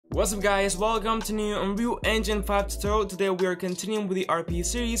What's up guys, welcome to new Unreal Engine 5 tutorial. Today we are continuing with the RPG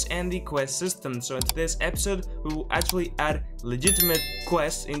series and the quest system. So in today's episode we will actually add legitimate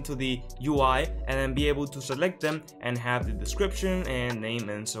quests into the UI and then be able to select them and have the description and name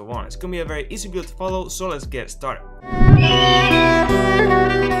and so on. It's gonna be a very easy build to follow, so let's get started.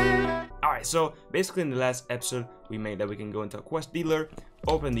 Alright, so basically in the last episode we made that we can go into a quest dealer,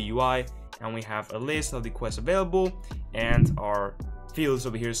 open the UI, and we have a list of the quests available and our fields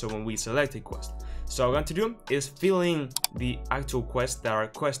over here, so when we select a quest. So what I'm going to do is fill in the actual quest that our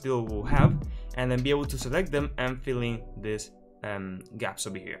quest dealer will have and then be able to select them and fill in these gaps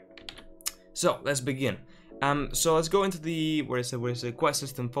over here. So let's begin. So let's go into the where is the quest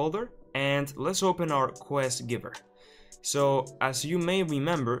system folder and let's open our quest giver. So as you may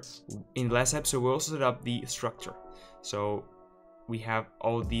remember, in the last episode we also set up the structure. So we have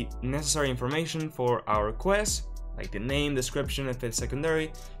all the necessary information for our quest, like the name, description, if it's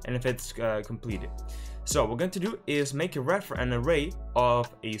secondary, and if it's completed. So what we're going to do is make an array of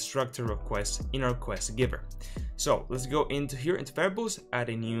a structure of quests in our quest giver. So let's go into here, into variables, add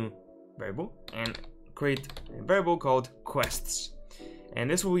a new variable, and create a variable called quests. And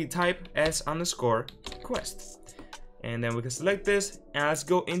this will be type s_quest. And then we can select this, and let's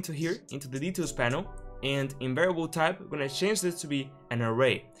go into here, into the details panel, and in variable type, we're going to change this to be an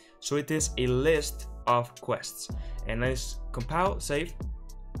array. So it is a list of quests. And let's compile, save.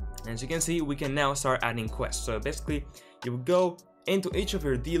 As you can see, we can now start adding quests. So basically, you will go into each of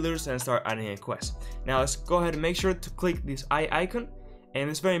your dealers and start adding a quest. Now let's go ahead and make sure to click this eye icon.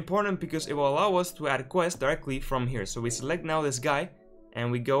 And it's very important because it will allow us to add quests directly from here. So we select now this guy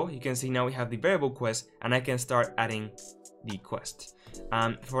and we go. You can see now we have the variable quest and I can start adding the quest.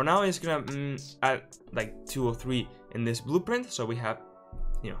 For now, it's gonna add like 2 or 3 in this blueprint. So we have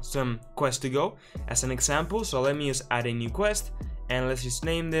some quests to go as an example. So let me just add a new quest and let's just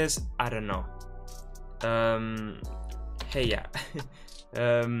name this, I don't know, hey yeah,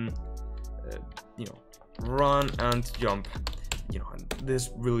 run and jump. This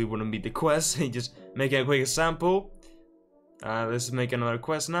really wouldn't be the quest. Just make a quick example. Let's make another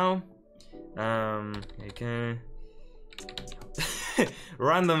quest now. Okay.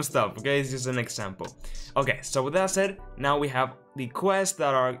 Random stuff, okay? It's just an example. Okay, so with that said, now we have the quest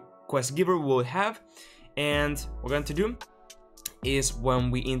that our quest giver will have, and what we're going to do is when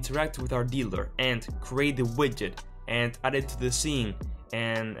we interact with our dealer and create the widget and add it to the scene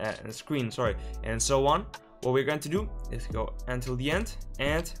and screen, sorry, and so on, what we're going to do is go until the end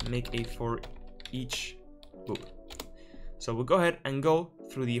and make a for each loop. So we'll go ahead and go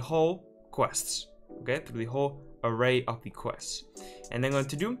through the whole quests, okay, through the whole array of the quests. And then what I'm going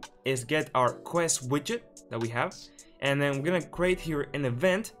to do is get our quest widget that we have, and then we're going to create here an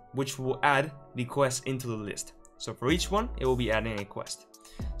event which will add the quest into the list. So for each one, it will be adding a quest.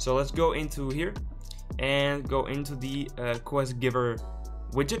 So let's go into here and go into the quest giver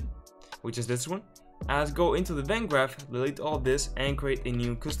widget, which is this one. And let's go into the event graph, delete all this, and create a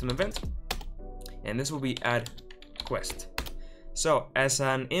new custom event. And this will be add quest. So as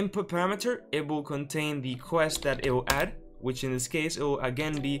an input parameter, it will contain the quest that it will add, which in this case it will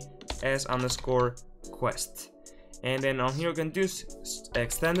again be s_quest. And then on here we can do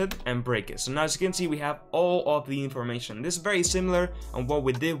extend it and break it. So now as you can see, we have all of the information. This is very similar on what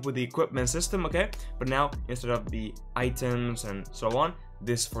we did with the equipment system, okay? But now instead of the items and so on,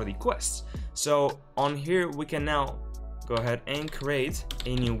 this for the quests. So on here we can now go ahead and create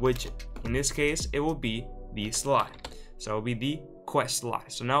a new widget. In this case, it will be the slide. So it will be the quest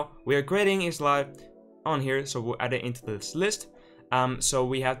slide. So now we are creating a slide on here, so we'll add it into this list. So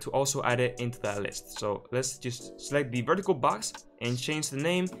we have to also add it into that list. So let's just select the vertical box and change the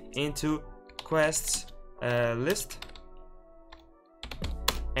name into quests list.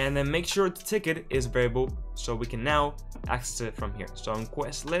 And then make sure the ticket is variable so we can now access it from here. So on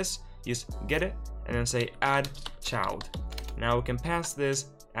quest list, just get it and then say add child. Now we can pass this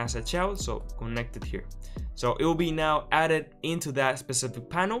as a child, so connect it here. So it will be now added into that specific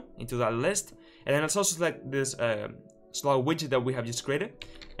panel, into that list. And then let's also select this slot widget that we have just created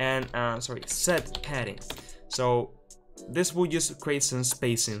and set padding. So this will just create some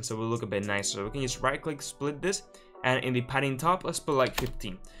spacing, so it will look a bit nicer. So we can just right click, split this, and in the padding top, let's put like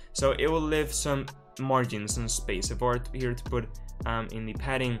 15. So it will leave some margins and space. If we're here to put in the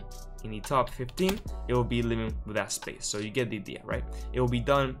padding in the top 15, it will be living with that space. So you get the idea, right? It will be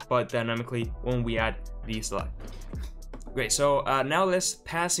done but dynamically when we add the slide. Great, so now let's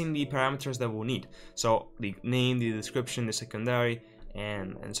pass in the parameters that we'll need. So the name, the description, the secondary,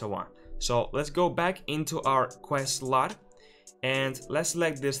 and so on. So let's go back into our quest slot and let's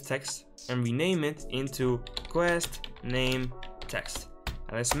select this text and rename it into quest name text.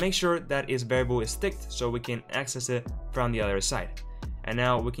 And let's make sure that its variable is ticked so we can access it from the other side. And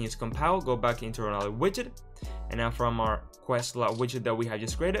now we can just compile, go back into another widget, and now from our quest slot widget that we have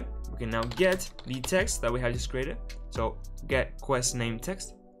just created, we can now get the text that we have just created. So get quest name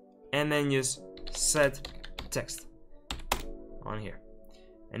text, and then just set text on here.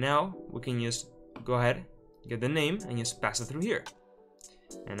 And now we can just go ahead, get the name, and just pass it through here.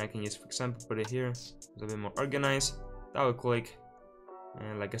 And I can just, for example, put it here. It's a bit more organized. Double click,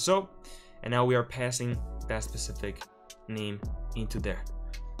 and like so. And now we are passing that specific name into there.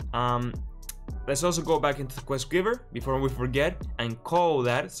 Let's also go back into the quest giver before we forget and call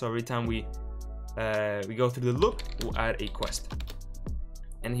that. So every time we go through the loop, we'll add a quest.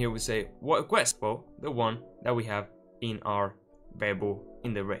 And here we say what quest? Well, the one that we have in our variable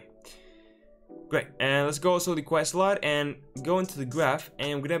in the array. Great. And let's go also the quest slot and go into the graph,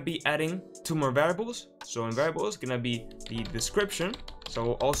 and we're gonna be adding 2 more variables. So in variables, gonna be the description. So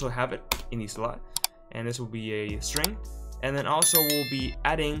we'll also have it in the slot, and this will be a string. And then also we'll be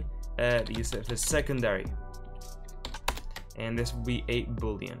adding the secondary, and this will be a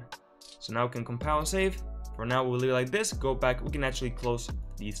boolean. So now we can compile and save. For now we'll leave it like this. Go back, we can actually close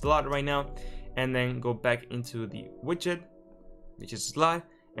the slot right now, and then go back into the widget, which is slot,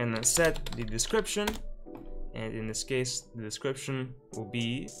 and then set the description. And in this case the description will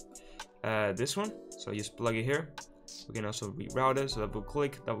be this one. So just plug it here. We can also reroute it, so double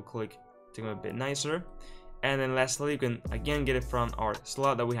click to make it a bit nicer. And then lastly, you can again get it from our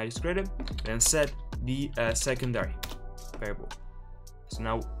slot that we have just created, then set the secondary variable. So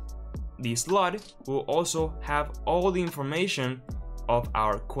now the slot will also have all the information of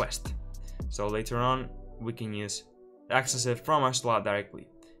our quest. So later on, we can use access it from our slot directly,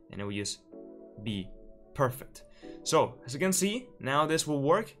 and it will just be perfect. So as you can see, now this will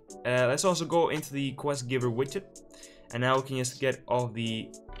work. Let's also go into the quest giver widget, and now we can just get all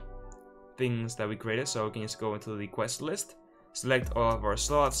the things that we created. So we can just go into the quest list, select all of our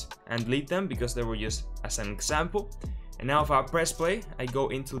slots and delete them because they were just as an example. And now if I press play, I go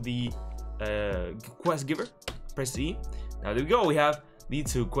into the quest giver, press E. Now there we go, we have the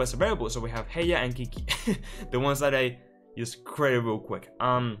 2 quest variables. So we have Heya and Kiki, the ones that I just created real quick.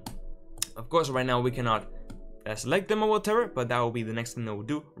 Of course right now we cannot select them or whatever, but that will be the next thing that we'll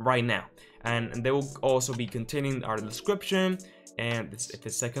do right now. And they will also be containing our description, and if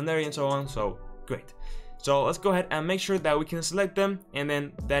it's secondary and so on. So great. So let's go ahead and make sure that we can select them, and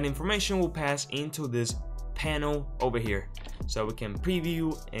then that information will pass into this panel over here, so we can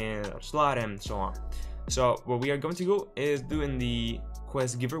preview and our slot and so on. So what we are going to go is do in the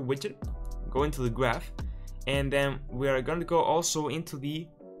quest giver widget, go into the graph, and then we are going to go also into the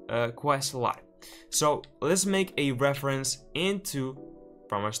quest slot. So let's make a reference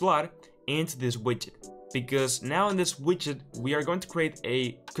from our slot into this widget, because now in this widget we are going to create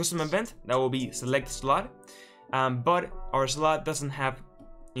a custom event that will be select slot, but our slot doesn't have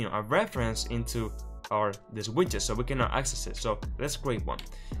a reference into this widget, so we cannot access it. So let's create one.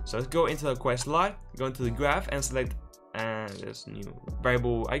 So let's go into the quest slot, go into the graph, and select this new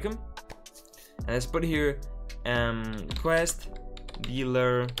variable icon, and let's put here quest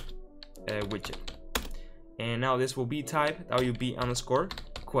dealer widget. And now this will be type, that will be underscore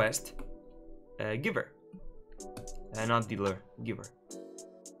quest giver, not dealer, giver.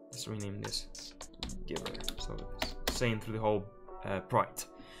 Let's rename this giver, so it's same through the whole project.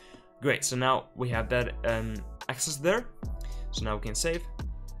 Great, so now we have that access there. So now we can save,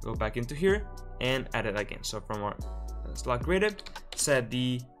 go back into here, and add it again. So from our slot created, set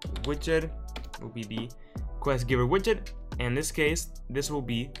the widget will be the quest giver widget. In this case, this will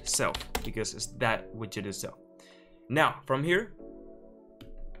be self, because it's that widget itself. Now from here,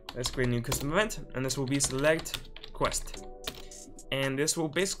 let's create a new custom event, and this will be select quest, and this will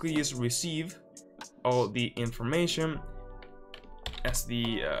basically just receive all the information as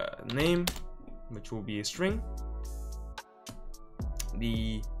the name, which will be a string,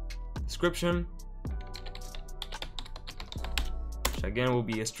 the description, which again will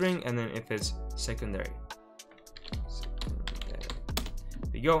be a string, and then if it's secondary.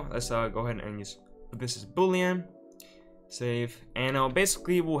 There you go. Let's go ahead and just put this as boolean, save, and now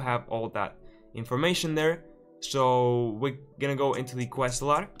basically we'll have all that information there. So we're gonna go into the quest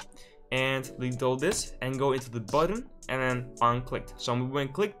slot and delete all this and go into the button and then unclick. So when we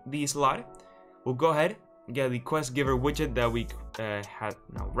click the slot, we'll go ahead and get the quest giver widget that we had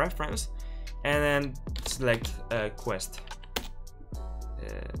now referenced, and then select quest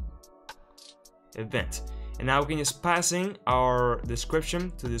event. And now we can just passing our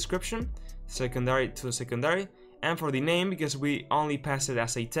description to description, secondary to secondary, and for the name, because we only pass it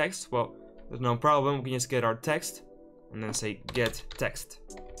as a text, well, there's no problem. We can just get our text and then say get text,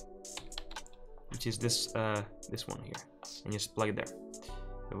 which is this this one here, and just plug it there.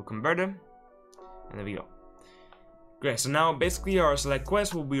 It will convert them, and there we go. Great, so now basically our select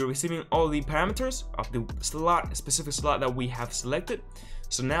quest will be receiving all the parameters of the specific slot that we have selected.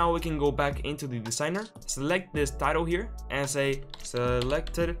 So now we can go back into the designer, select this title here, and say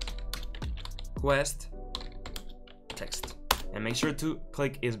selected quest text, and make sure to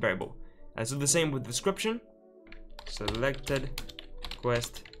click is variable. Let's do the same with description, selected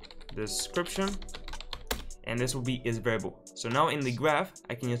quest description, and this will be is variable. So now in the graph,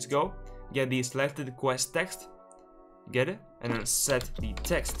 I can just go get the selected quest text, get it, and then set the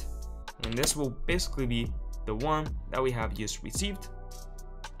text, and this will basically be the one that we have just received.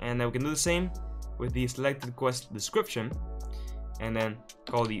 And then we can do the same with the selected quest description, and then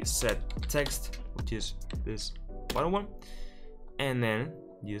call the set text, which is this bottom one, and then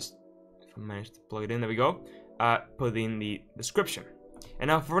just, if I manage to plug it in, there we go, put in the description. And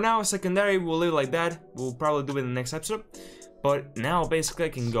now for now, secondary, we'll leave it like that. We'll probably do it in the next episode. But now basically I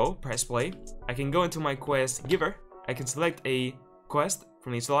can go press play, I can go into my quest giver, I can select a quest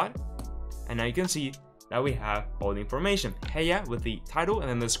from the slot, and now you can see that we have all the information. Heya with the title and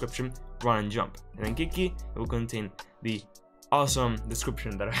then the description, run and jump, and then Kiki, it will contain the awesome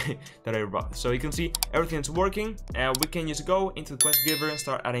description that I brought. So you can see everything's working, and we can just go into the quest giver and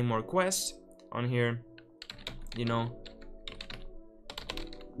start adding more quests on here, you know,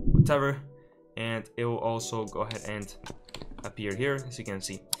 whatever, and it will also go ahead and appear here, as you can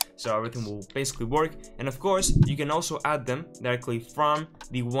see. So everything will basically work, and of course you can also add them directly from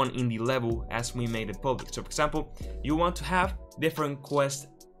the one in the level as we made it public. So for example, you want to have different quest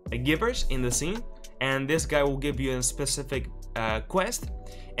givers in the scene, and this guy will give you a specific quest,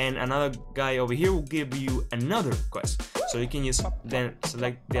 and another guy over here will give you another quest. So you can just then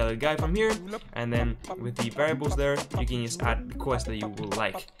select the other guy from here, and then with the variables there, you can just add the quest that you would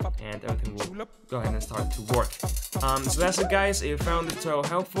like, and everything will go ahead and start to work. So that's it, guys. If you found the tutorial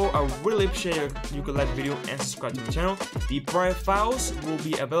helpful, I would really appreciate if you could like the video and subscribe to the channel. The private files will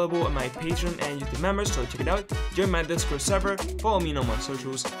be available on my Patreon and YouTube members, so check it out. Join my Discord server, follow me on my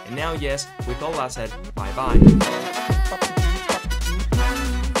socials, and now, yes, with all that said, bye bye.